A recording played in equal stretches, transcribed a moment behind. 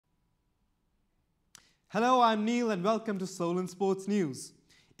Hello, I'm Neil and welcome to Solent Sports News.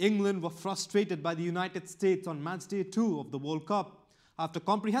 England were frustrated by the United States on match day 2 of the World Cup. After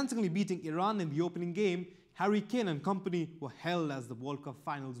comprehensively beating Iran in the opening game, Harry Kane and company were held as the World Cup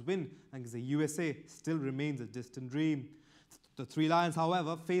finals win against the USA still remains a distant dream. The Three Lions,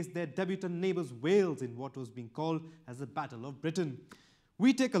 however, faced their debutant neighbours Wales in what was being called as the Battle of Britain.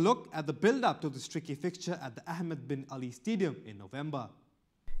 We take a look at the build-up to this tricky fixture at the Ahmed bin Ali Stadium in November.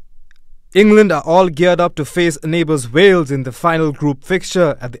 England are all geared up to face neighbours Wales in the final group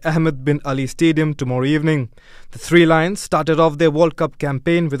fixture at the Ahmed bin Ali Stadium tomorrow evening. The Three Lions started off their World Cup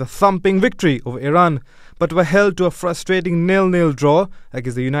campaign with a thumping victory over Iran, but were held to a frustrating 0-0 draw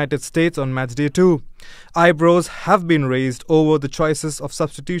against the United States on match day 2. Eyebrows have been raised over the choices of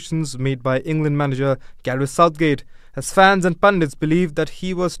substitutions made by England manager Gareth Southgate, as fans and pundits believe that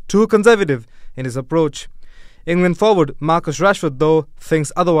he was too conservative in his approach. England forward Marcus Rashford, though,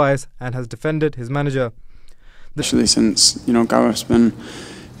 thinks otherwise and has defended his manager. Especially since Gareth's been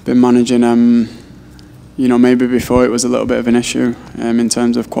managing, maybe before it was a little bit of an issue in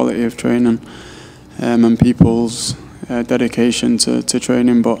terms of quality of training and people's dedication to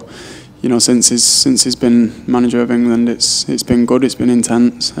training. But since he's been manager of England, it's been good. It's been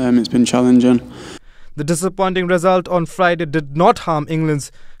intense. It's been challenging. The disappointing result on Friday did not harm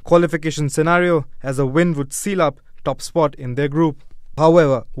England's qualification scenario, as a win would seal up top spot in their group.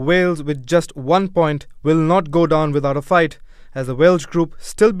 However, Wales, with just 1 point, will not go down without a fight, as the Welsh group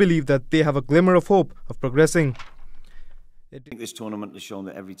still believe that they have a glimmer of hope of progressing. I think this tournament has shown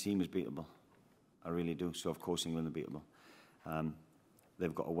that every team is beatable. I really do. So of course England are beatable.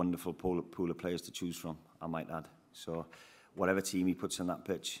 They've got a wonderful pool of players to choose from, I might add. So whatever team he puts on that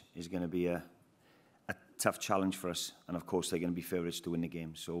pitch is going to be a tough challenge for us, and of course they're going to be favourites to win the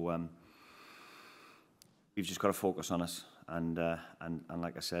game. So we've just got to focus on us, and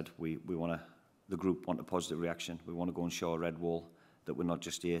like I said, the group want a positive reaction. We want to go and show a red wall that we're not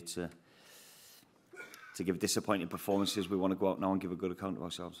just here to give disappointing performances. We want to go out now and give a good account of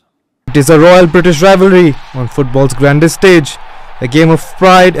ourselves. It is a Royal British rivalry on football's grandest stage, a game of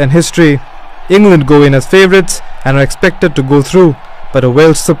pride and history. England go in as favourites and are expected to go through, but a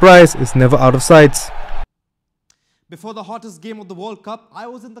Welsh surprise is never out of sight. Before the hottest game of the World Cup, I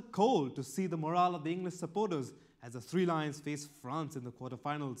was in the cold to see the morale of the English supporters as the Three Lions faced France in the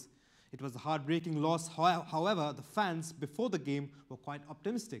quarterfinals. It was a heartbreaking loss. However, the fans before the game were quite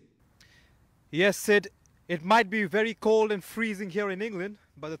optimistic. Yes, Sid, it might be very cold and freezing here in England,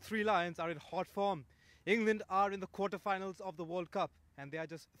 but the Three Lions are in hot form. England are in the quarterfinals of the World Cup, and they are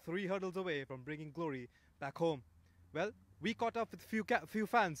just 3 hurdles away from bringing glory back home. Well, we caught up with few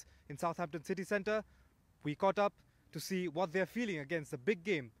fans in Southampton city centre. We caught up to see what they're feeling against the big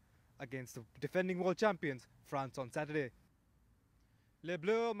game against the defending world champions, France, on Saturday. Les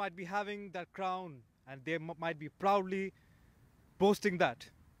Bleus might be having that crown, and they might be proudly boasting that.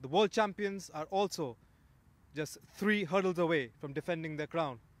 The world champions are also just 3 hurdles away from defending their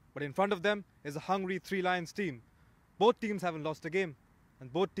crown. But in front of them is a hungry Three Lions team. Both teams haven't lost a game, and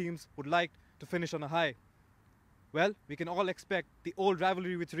both teams would like to finish on a high. Well, we can all expect the old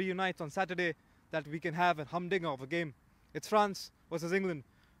rivalry which reunites on Saturday, that we can have a humdinger of a game. It's France versus England,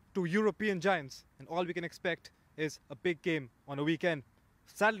 2 European giants, and all we can expect is a big game on a weekend.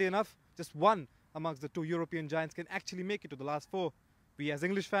 Sadly enough, just one amongst the 2 European giants can actually make it to the last 4. We as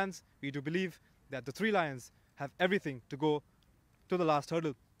English fans, we do believe that the Three Lions have everything to go to the last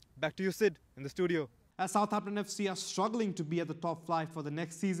hurdle. Back to you, Sid, in the studio. As Southampton FC are struggling to be at the top flight for the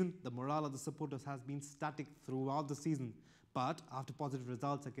next season, the morale of the supporters has been static throughout the season. But after positive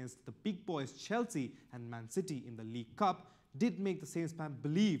results against the big boys Chelsea and Man City in the League Cup, did make the Saints fan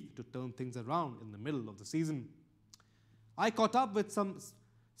believe to turn things around in the middle of the season. I caught up with some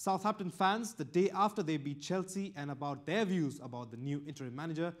Southampton fans the day after they beat Chelsea and about their views about the new interim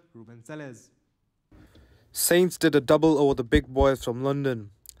manager, Ruben Selles. Saints did a double over the big boys from London.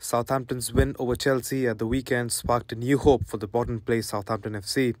 Southampton's win over Chelsea at the weekend sparked a new hope for the bottom-place Southampton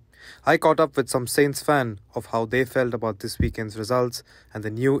FC. I caught up with some Saints fan of how they felt about this weekend's results and the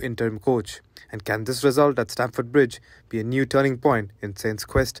new interim coach. And can this result at Stamford Bridge be a new turning point in Saints'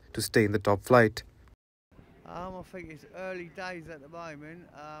 quest to stay in the top flight? I think it's early days at the moment.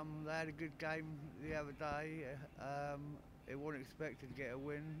 They had a good game the other day. They weren't expected to get a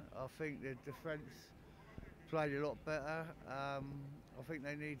win. I think the defence played a lot better. I think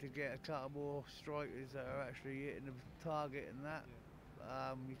they need to get a couple more strikers that are actually hitting the target and that.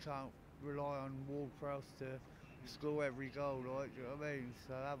 You can't rely on Ward-Prowse to score every goal, like, do you know what I mean?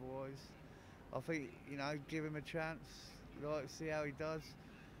 So otherwise, I think, give him a chance, see how he does.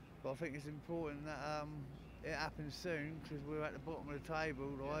 But I think it's important that it happens soon, because we're at the bottom of the table,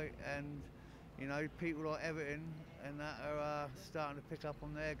 right? And you know, people like Everton and that are starting to pick up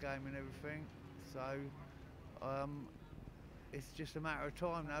on their game and everything. So it's just a matter of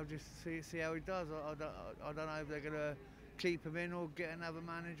time now, just to see how he does. I don't know if they're going to keep him in or get another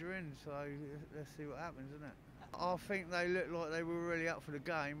manager in. So let's see what happens, isn't it? I think they looked like they were really up for the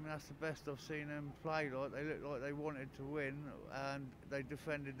game. That's the best I've seen them play like. They looked like they wanted to win and they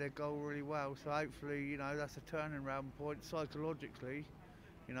defended their goal really well. So hopefully, you know, that's a turning round point psychologically,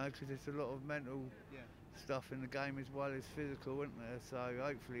 you know, because there's a lot of mental stuff in the game as well as physical, isn't there? So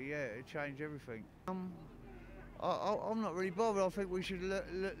hopefully, yeah, it'll change everything. I'm not really bothered. I think we should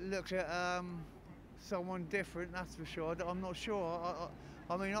look at someone different, that's for sure. I'm not sure.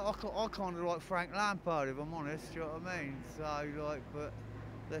 I mean, I kind of like Frank Lampard, if I'm honest, do you know what I mean? So, like, but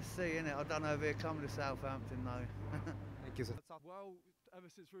let's see, innit? I don't know if he'll come to Southampton, though. Thank you, sir. Well, ever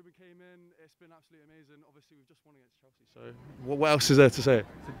since Ruben came in, it's been absolutely amazing. Obviously, we've just won against Chelsea, so what else is there to say?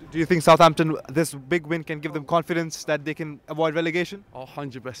 So do you think Southampton, this big win can give them confidence that they can avoid relegation? Oh,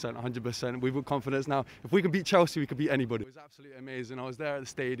 100%, 100%. We've got confidence now. If we can beat Chelsea, we can beat anybody. It was absolutely amazing. I was there at the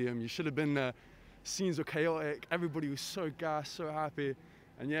stadium. You should have been there. Scenes were chaotic. Everybody was so gassed, so happy.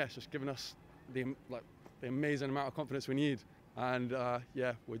 And yeah, it's just giving us the amazing amount of confidence we need. And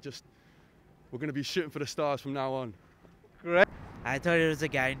yeah, we're going to be shooting for the stars from now on. Correct. I thought it was a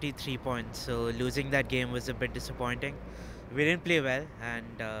guaranteed 3 points, so losing that game was a bit disappointing. We didn't play well,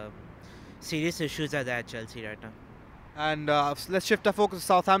 and serious issues are there at Chelsea right now. And let's shift our focus to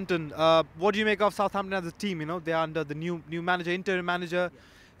Southampton. What do you make of Southampton as a team? You know, they are under the new manager, interim manager,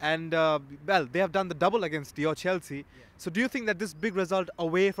 and well, they have done the double against your Chelsea. So do you think that this big result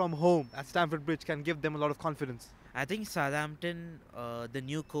away from home at Stamford Bridge can give them a lot of confidence? I think Southampton, the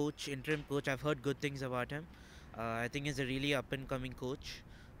new coach, interim coach, I've heard good things about him. I think he's a really up-and-coming coach,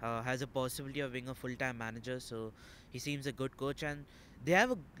 has a possibility of being a full-time manager, so he seems a good coach, and they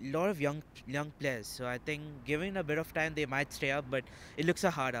have a lot of young players, so I think given a bit of time they might stay up, but it looks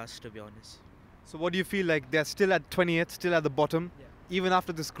a hard ask, to be honest. So what do you feel like? They're still at 20th, still at the bottom, even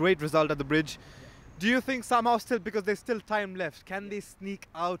after this great result at the Bridge. Do you think somehow still, because there's still time left, can they sneak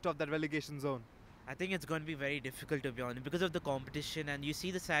out of that relegation zone? I think it's going to be very difficult, to be honest, because of the competition, and you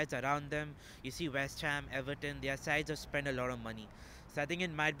see the sides around them. You see West Ham, Everton, their sides have spent a lot of money. So I think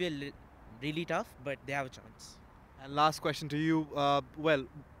it might be really tough, but they have a chance. And last question to you. Well,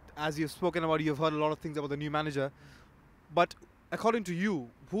 as you've spoken about, you've heard a lot of things about the new manager. But according to you,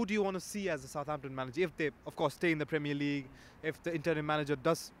 who do you want to see as the Southampton manager? If they, of course, stay in the Premier League, if the interim manager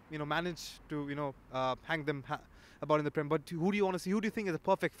does, manage to, hang them about in the Premier. But who do you want to see? Who do you think is a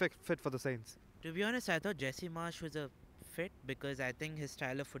perfect fit for the Saints? To be honest, I thought Jesse Marsch was a fit because I think his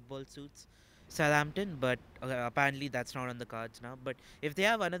style of football suits Southampton, but apparently that's not on the cards now. But if they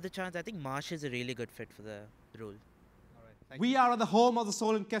have another chance, I think Marsch is a really good fit for the role. We are at the home of the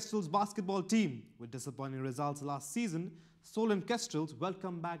Solent Kestrels basketball team. With disappointing results last season, Solent Kestrels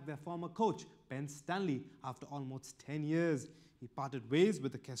welcomed back their former coach, Ben Stanley, after almost 10 years. He parted ways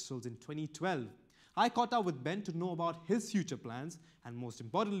with the Kestrels in 2012. I caught up with Ben to know about his future plans and, most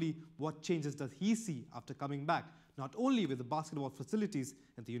importantly, what changes does he see after coming back, not only with the basketball facilities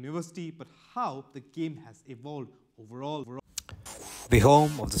at the university, but how the game has evolved overall. The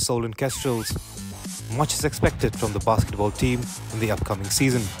home of the Solent Kestrels. Much is expected from the basketball team in the upcoming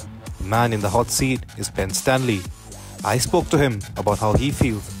season. The man in the hot seat is Ben Stanley. I spoke to him about how he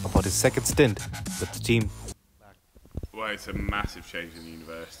feels about his second stint with the team. Well, it's a massive change in the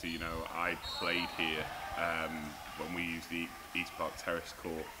university. You know, I played here when we used the East Park Terrace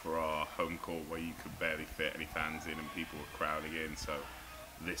court for our home court, where you could barely fit any fans in and people were crowding in. So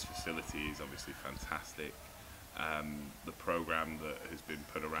this facility is obviously fantastic. The programme that has been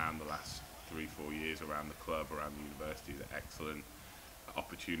put around the last 3-4 years around the club, around the university, is excellent.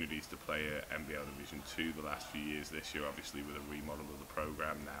 Opportunities to play at NBL Division 2 the last few years. This year, obviously, with a remodel of the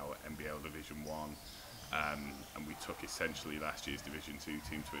programme now at NBL Division 1. And we took essentially last year's Division 2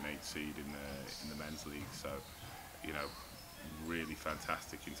 team to an 8th seed in the men's league. So, you know, really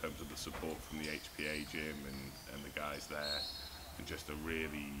fantastic in terms of the support from the HPA gym and the guys there, and just a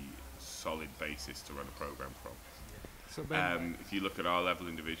really solid basis to run a programme from. So if you look at our level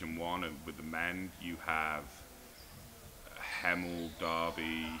in Division 1 and with the men, you have Hemel,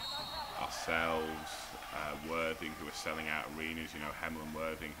 Derby, ourselves, Worthing, who are selling out arenas. You know, Hemel and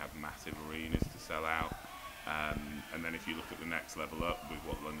Worthing have massive arenas to sell out. And then if you look at the next level up with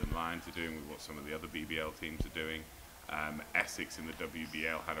what London Lions are doing, with what some of the other BBL teams are doing, Essex in the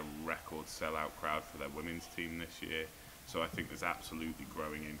WBL had a record sellout crowd for their women's team this year. So I think there's absolutely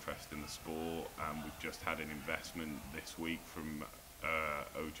growing interest in the sport. We've just had an investment this week from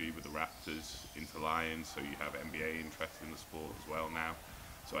OG with the Raptors into Lions, so you have NBA interest in the sport as well now.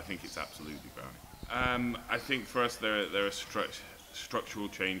 So I think it's absolutely growing. I think for us there are structural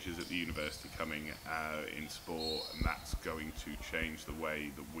changes at the university coming in sport, and that's going to change the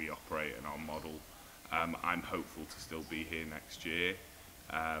way that we operate and our model. I'm hopeful to still be here next year,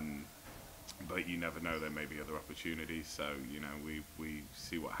 but you never know, there may be other opportunities, so you know, we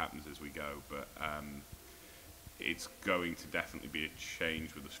see what happens as we go, but it's going to definitely be a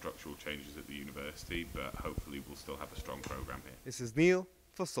change with the structural changes at the university, but hopefully we'll still have a strong programme here. This is Neil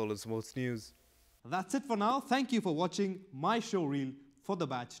for Solent Sports News. That's it for now. Thank you for watching my show reel for the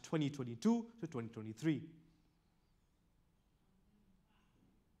batch 2022 to 2023.